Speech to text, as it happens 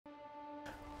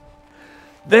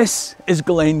This is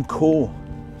Glen Coe,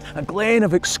 a glen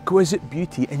of exquisite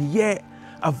beauty and yet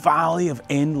a valley of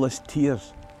endless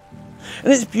tears.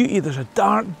 In its beauty there's a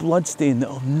dark bloodstain that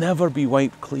will never be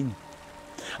wiped clean.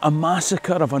 A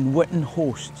massacre of unwitting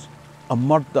hosts, a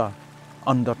murder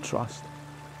under trust.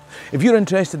 If you're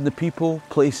interested in the people,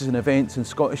 places and events in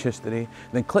Scottish history,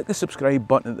 then click the subscribe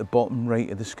button at the bottom right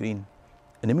of the screen.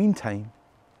 In the meantime,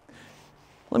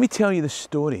 let me tell you the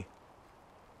story.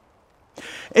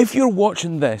 If you're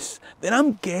watching this, then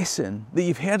I'm guessing that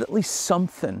you've heard at least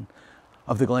something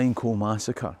of the Glen Coe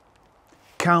Massacre.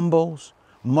 Campbell's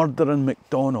murdering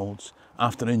MacDonalds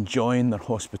after enjoying their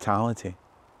hospitality.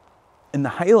 In the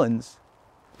Highlands,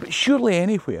 but surely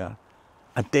anywhere,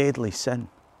 a deadly sin.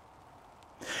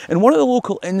 In one of the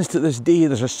local inns to this day,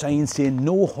 there's a sign saying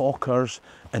no hawkers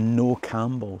and no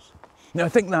Campbells. Now I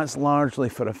think that's largely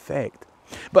for effect.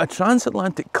 But a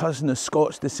transatlantic cousin of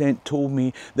Scots descent told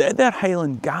me that at their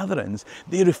Highland gatherings,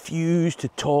 they refused to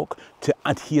talk to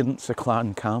adherents of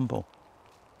Clan Campbell.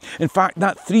 In fact,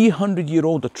 that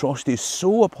 300-year-old atrocity is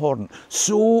so abhorrent,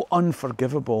 so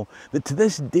unforgivable, that to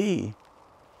this day,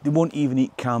 they won't even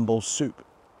eat Campbell's soup.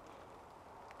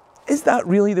 Is that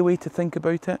really the way to think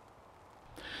about it?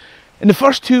 In the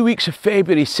first 2 weeks of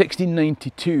February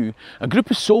 1692, a group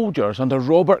of soldiers under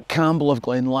Robert Campbell of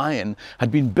Glenlyon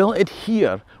had been billeted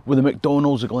here with the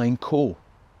MacDonalds of Glen Coe.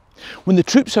 When the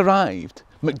troops arrived,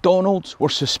 MacDonalds were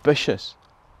suspicious.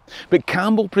 But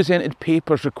Campbell presented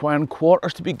papers requiring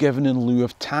quarters to be given in lieu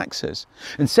of taxes.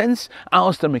 And since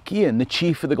Alistair MacIan, the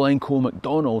chief of the Glen Coe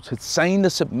MacDonalds, had signed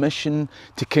the submission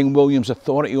to King William's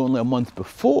authority only a month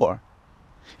before,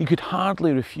 he could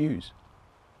hardly refuse.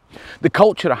 The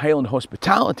culture of Highland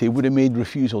hospitality would have made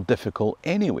refusal difficult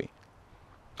anyway.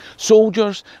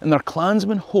 Soldiers and their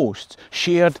clansmen hosts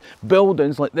shared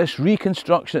buildings like this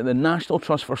reconstruction at the National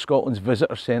Trust for Scotland's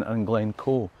Visitor Centre in Glen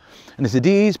Coe. And as the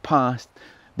days passed,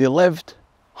 they lived,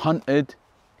 hunted,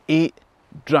 ate,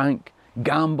 drank,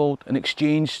 gambled and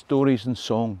exchanged stories and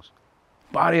songs.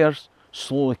 Barriers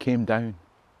slowly came down.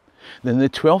 Then on the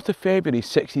 12th of February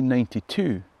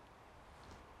 1692,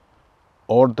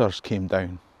 orders came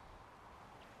down.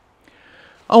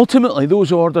 Ultimately,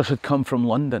 those orders had come from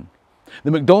London.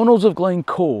 The MacDonalds of Glen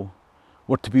Coe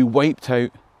were to be wiped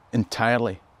out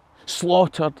entirely,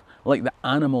 slaughtered like the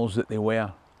animals that they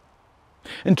were.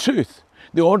 In truth,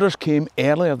 the orders came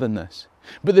earlier than this,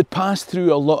 but they'd passed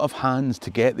through a lot of hands to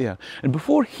get there. And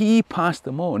before he passed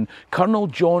them on, Colonel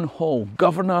John Hall,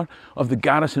 governor of the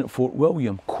garrison at Fort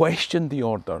William, questioned the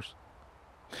orders.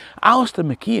 Alistair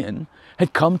MacIan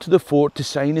had come to the fort to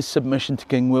sign his submission to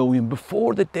King William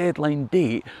before the deadline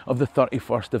date of the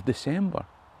 31st of December.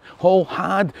 Hall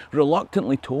had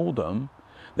reluctantly told him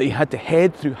that he had to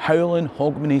head through howling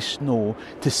Hogmanay snow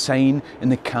to sign in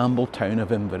the Campbell town of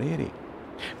Invergarry.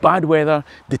 Bad weather,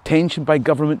 detention by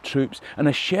government troops and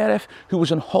a sheriff who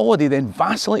was on holiday then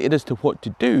vacillated as to what to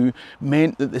do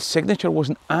meant that the signature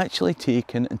wasn't actually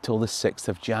taken until the 6th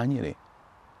of January.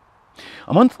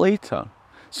 A month later,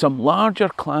 some larger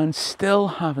clans still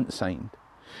haven't signed,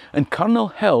 and Colonel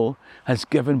Hill has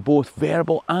given both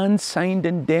verbal and signed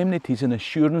indemnities and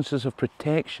assurances of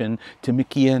protection to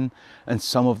MacIan and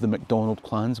some of the MacDonald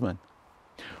clansmen.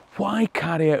 Why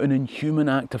carry out an inhuman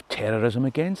act of terrorism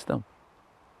against them?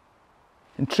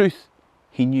 In truth,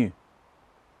 he knew.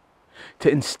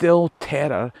 To instill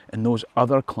terror in those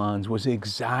other clans was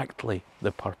exactly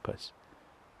the purpose.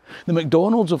 The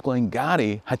MacDonalds of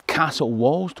Glengarry had castle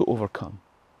walls to overcome.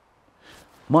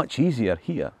 Much easier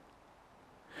here.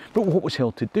 But what was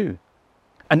Hill to do?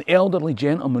 An elderly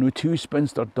gentleman with 2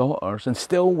 spinster daughters and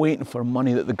still waiting for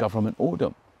money that the government owed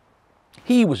him.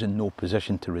 He was in no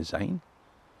position to resign.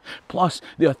 Plus,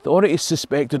 the authorities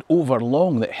suspected over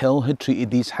long that Hill had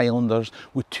treated these Highlanders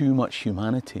with too much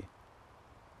humanity.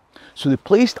 So they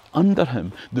placed under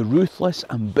him the ruthless,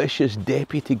 ambitious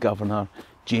Deputy Governor,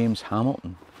 James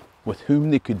Hamilton, with whom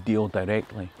they could deal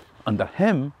directly. Under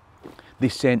him, they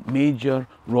sent Major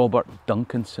Robert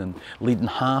Duncanson, leading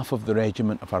half of the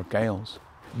regiment of Argylls.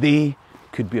 They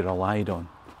could be relied on.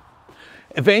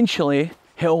 Eventually,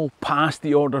 Hill passed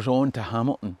the orders on to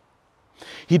Hamilton.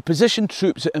 He'd positioned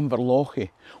troops at Inverlochy,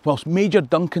 whilst Major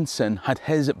Duncanson had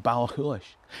his at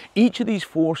Ballachulish. Each of these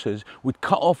forces would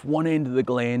cut off one end of the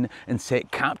glen and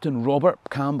set Captain Robert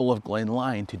Campbell of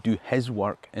Glenlyon to do his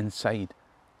work inside.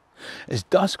 As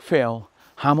dusk fell,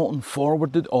 Hamilton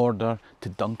forwarded order to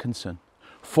Duncanson: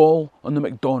 fall on the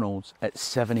MacDonalds at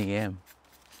 7 AM.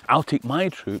 I'll take my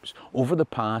troops over the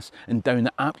pass and down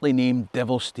the aptly named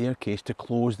Devil's Staircase to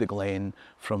close the glen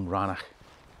from Rannoch.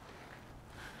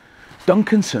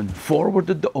 Duncanson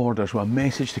forwarded the orders with a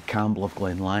message to Campbell of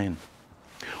Glenlyon.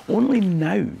 Only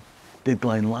now did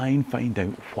Glenlyon find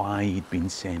out why he'd been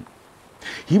sent.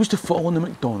 He was to fall on the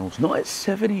MacDonalds not at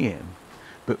 7 AM,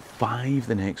 but 5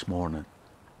 the next morning.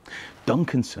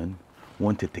 Duncanson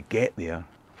wanted to get there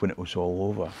when it was all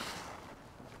over.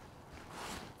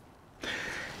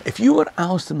 If you were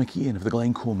Alistair MacIan of the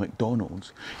Glen Coe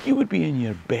MacDonalds, you would be in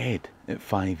your bed at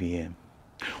 5 AM,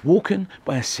 woken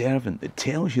by a servant that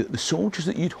tells you that the soldiers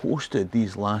that you'd hosted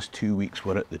these last 2 weeks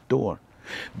were at the door.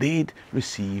 They'd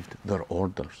received their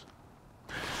orders.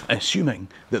 Assuming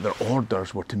that their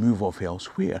orders were to move off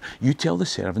elsewhere, you tell the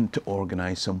servant to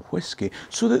organise some whisky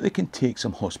so that they can take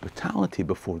some hospitality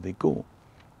before they go.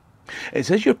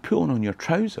 It's as you're pulling on your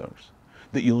trousers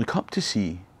that you look up to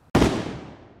see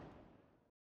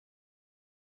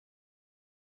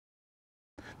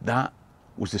that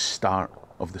was the start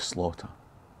of the slaughter.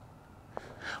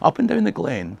 Up and down the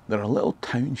glen there are little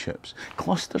townships,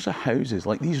 clusters of houses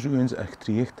like these ruins at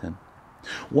Achtriachtan.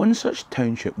 One such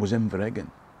township was Invergarry,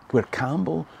 where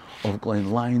Campbell of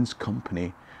Glenlyon's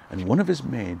company and one of his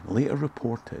men later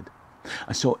reported,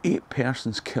 "I saw 8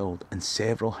 persons killed and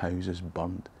several houses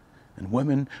burned, and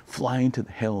women flying to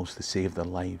the hills to save their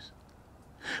lives."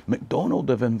 MacDonald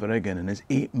of Invergarry and his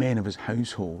 8 men of his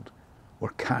household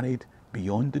were carried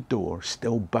beyond the door,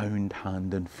 still bound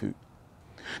hand and foot.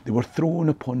 They were thrown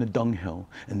upon the dunghill,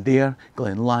 and there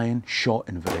Glenlyon shot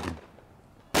Invergarry.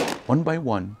 One by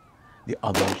one, the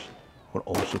others were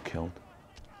also killed.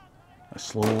 A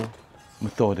slow,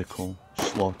 methodical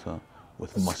slaughter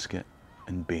with musket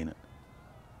and bayonet.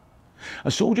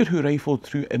 A soldier who rifled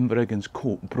through Invergarry's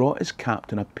coat brought his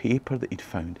captain a paper that he'd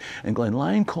found, and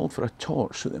Glenlyon called for a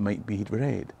torch so that it might be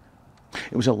read.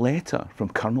 It was a letter from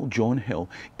Colonel John Hill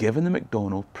giving the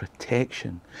MacDonald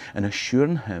protection and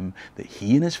assuring him that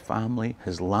he and his family,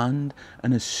 his land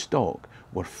and his stock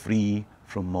were free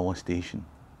from molestation.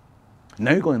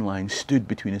 Now Glenlyon stood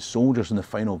between his soldiers and the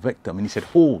final victim, and he said,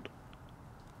 "Hold."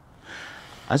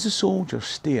 As the soldiers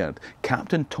stared,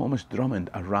 Captain Thomas Drummond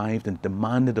arrived and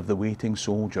demanded of the waiting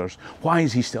soldiers, "Why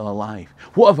is he still alive?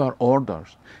 What of our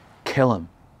orders? Kill him."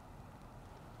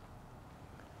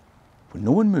 When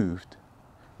no one moved,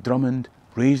 Drummond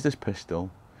raised his pistol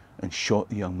and shot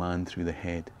the young man through the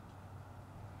head.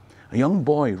 A young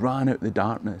boy ran out the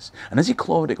darkness, and as he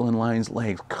clawed at Glenlyon's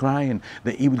legs, crying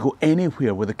that he would go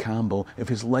anywhere with the Campbell if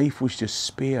his life was just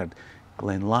spared,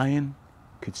 Glenlyon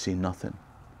could say nothing,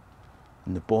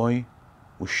 and the boy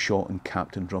was shot in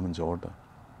Captain Drummond's order.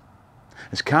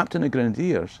 As Captain of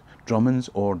Grenadiers, Drummond's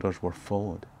orders were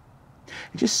followed.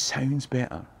 It just sounds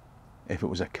better if it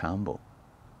was a Campbell.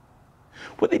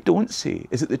 What they don't say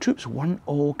is that the troops weren't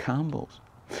all Campbells.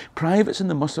 Privates in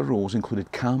the muster rolls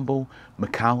included Campbell,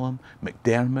 McCallum,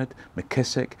 McDermott,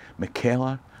 McKissick,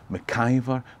 McKellar,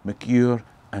 McIver, McUre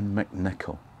and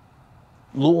McNichol.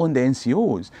 Lowland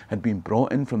NCOs had been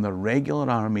brought in from the regular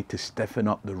army to stiffen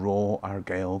up the raw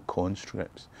Argyll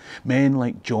conscripts. Men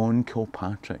like John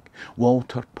Kilpatrick,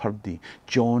 Walter Purdy,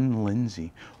 John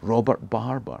Lindsay, Robert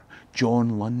Barber,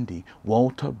 John Lundy,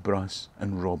 Walter Bruss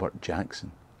and Robert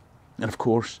Jackson. And of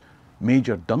course,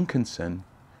 Major Duncanson,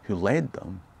 who led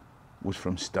them, was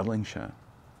from Stirlingshire.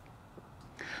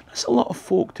 That's a lot of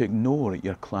folk to ignore at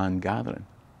your clan gathering.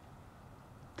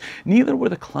 Neither were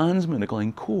the clansmen of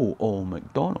Glen Coe all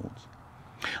MacDonalds.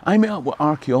 I met up with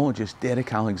archaeologist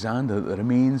Derek Alexander at the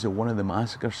remains of one of the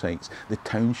massacre sites, the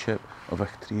township of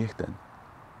Achtriachtan.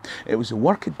 It was the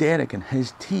work of Derek and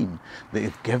his team that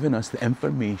have given us the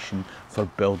information for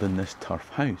building this turf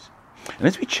house. And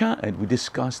as we chatted, we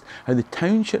discussed how the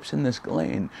townships in this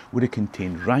glen would have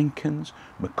contained Rankins,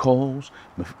 McCalls,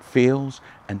 McPhails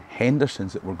and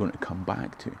Hendersons that we're going to come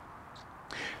back to.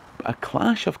 But a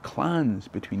clash of clans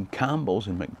between Campbells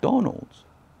and MacDonalds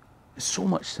is so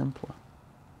much simpler,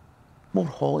 more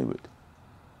Hollywood.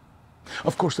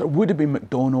 Of course, there would have been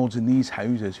MacDonalds in these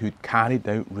houses who'd carried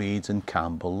out raids in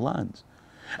Campbell lands,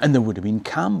 and there would have been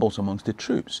Campbells amongst the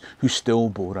troops who still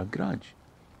bore a grudge.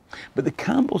 But the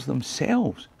Campbells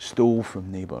themselves stole from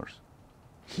neighbours.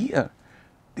 Here,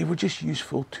 they were just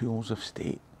useful tools of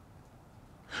state.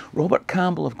 Robert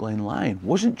Campbell of Glenlyon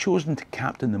wasn't chosen to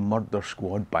captain the murder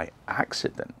squad by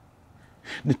accident.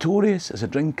 Notorious as a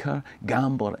drinker,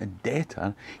 gambler and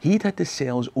debtor, he'd had to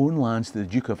sell his own lands to the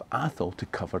Duke of Atholl to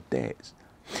cover debts.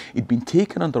 He'd been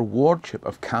taken under wardship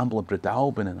of Campbell of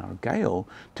Breadalbane in Argyll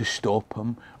to stop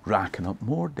him racking up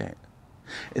more debt.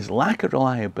 His lack of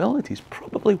reliability is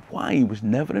probably why he was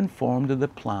never informed of the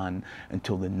plan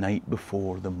until the night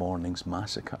before the morning's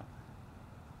massacre.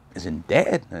 His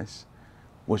indebtedness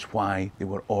was why they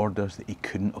were orders that he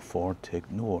couldn't afford to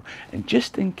ignore. And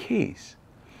just in case,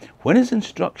 when his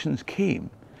instructions came,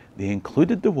 they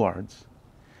included the words,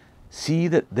 See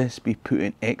that this be put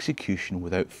in execution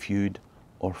without feud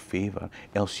or favour,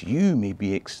 else you may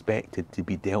be expected to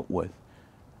be dealt with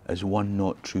as one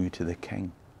not true to the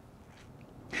king.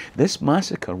 This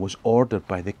massacre was ordered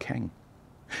by the king.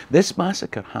 This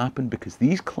massacre happened because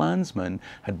these clansmen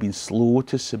had been slow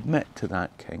to submit to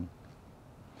that king.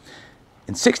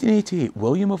 In 1688,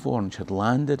 William of Orange had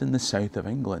landed in the south of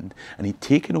England and he'd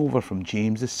taken over from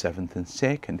James VII and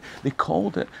II. They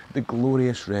called it the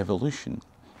Glorious Revolution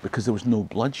because there was no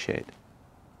bloodshed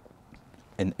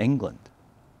in England.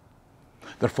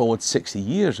 There followed 60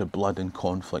 years of blood and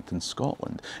conflict in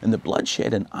Scotland, and the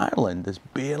bloodshed in Ireland has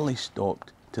barely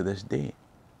stopped to this day.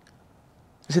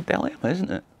 It's a dilemma,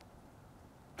 isn't it?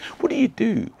 What do you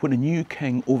do when a new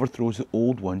king overthrows the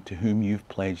old one to whom you've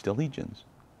pledged allegiance?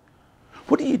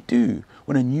 What do you do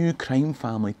when a new crime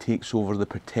family takes over the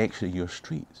protection of your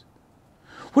streets?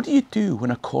 What do you do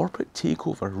when a corporate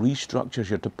takeover restructures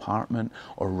your department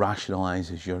or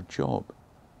rationalises your job?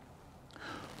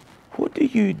 What do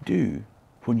you do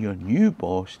when your new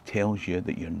boss tells you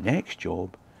that your next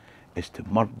job is to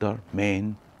murder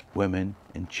men, women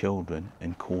and children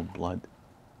in cold blood?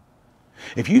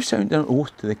 If you sound an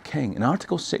oath to the king, and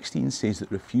Article 16 says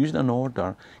that refusing an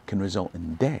order can result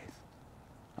in death,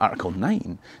 Article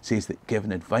 9 says that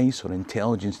giving advice or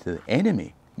intelligence to the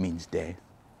enemy means death.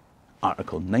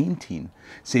 Article 19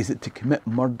 says that to commit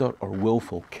murder or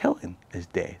willful killing is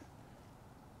death.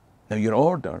 Now your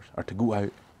orders are to go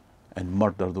out and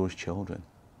murder those children.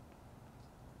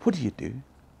 What do you do?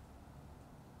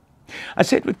 I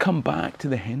said we'd come back to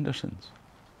the Hendersons.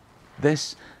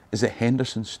 This is the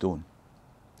Henderson Stone.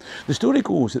 The story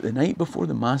goes that the night before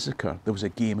the massacre there was a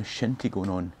game of shinty going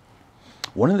on.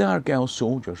 One of the Argyll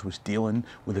soldiers was dealing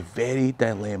with the very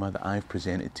dilemma that I've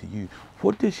presented to you.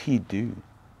 What does he do?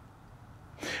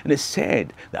 And it's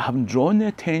said that having drawn the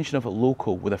attention of a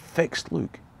local with a fixed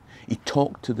look, he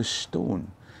talked to the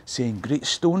stone, saying, "Great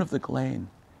stone of the glen,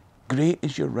 great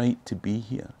is your right to be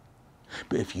here.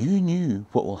 But if you knew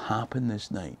what will happen this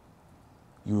night,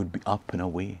 you would be up and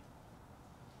away."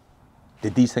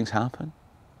 Did these things happen?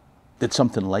 Did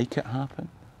something like it happen?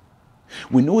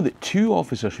 We know that two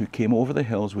officers who came over the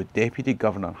hills with Deputy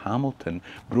Governor Hamilton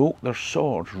broke their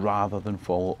swords rather than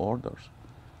follow orders.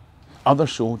 Other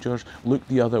soldiers looked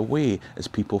the other way as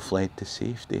people fled to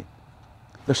safety.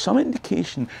 There's some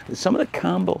indication that some of the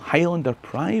Campbell Highlander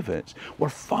privates were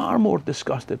far more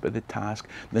disgusted by the task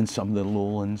than some of the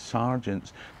Lowland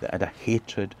sergeants that had a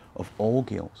hatred of all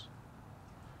Gaels.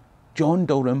 John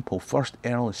Dalrymple, 1st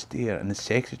Earl of Stair and the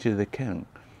Secretary of the King,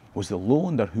 was the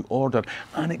Lowlander who ordered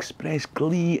and expressed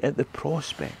glee at the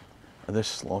prospect of this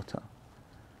slaughter.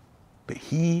 But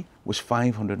he was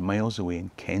 500 miles away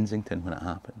in Kensington when it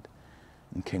happened,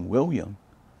 and King William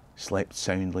slept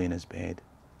soundly in his bed.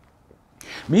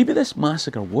 Maybe this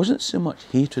massacre wasn't so much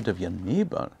hatred of your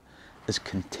neighbour as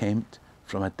contempt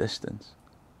from a distance.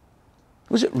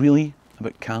 Was it really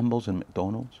about Campbells and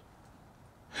MacDonalds?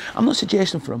 I'm not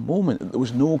suggesting for a moment that there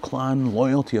was no clan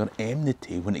loyalty or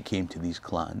enmity when it came to these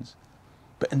clans.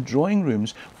 But in drawing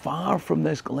rooms far from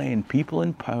this glen, people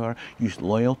in power used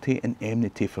loyalty and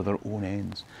enmity for their own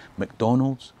ends.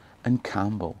 MacDonalds and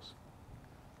Campbells.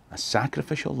 A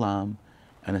sacrificial lamb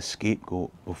and a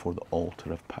scapegoat before the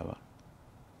altar of power.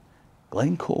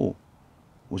 Glen Coe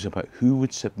was about who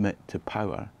would submit to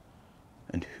power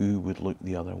and who would look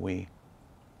the other way.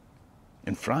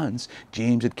 In France,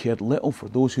 James had cared little for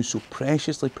those who so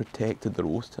preciously protected their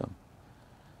oath to him.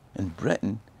 In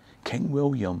Britain, King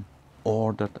William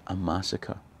ordered a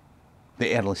massacre.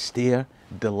 The Earl of Stair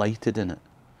delighted in it.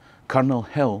 Colonel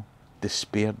Hill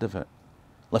despaired of it.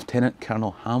 Lieutenant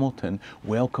Colonel Hamilton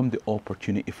welcomed the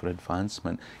opportunity for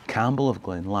advancement. Campbell of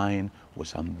Glenlyon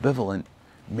was ambivalent.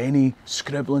 Many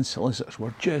scribbling solicitors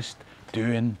were just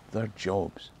doing their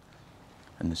jobs.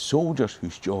 And the soldiers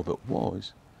whose job it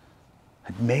was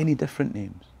had many different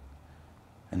names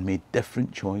and made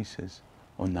different choices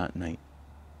on that night.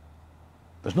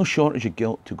 There's no shortage of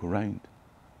guilt to go round,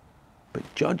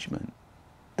 but judgment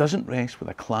doesn't rest with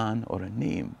a clan or a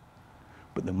name,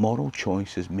 but the moral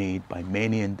choices made by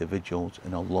many individuals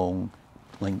in a long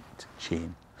linked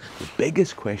chain. The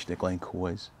biggest question at Glen Coe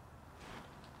is,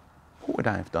 what would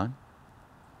I have done?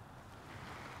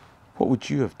 What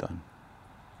would you have done?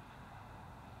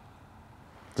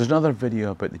 There's another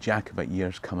video about the Jacobite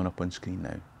years coming up on screen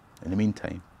now. In the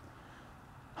meantime,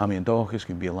 Hammy and Dawkins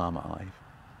can be a llama alive.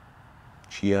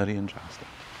 Cheery and drastic.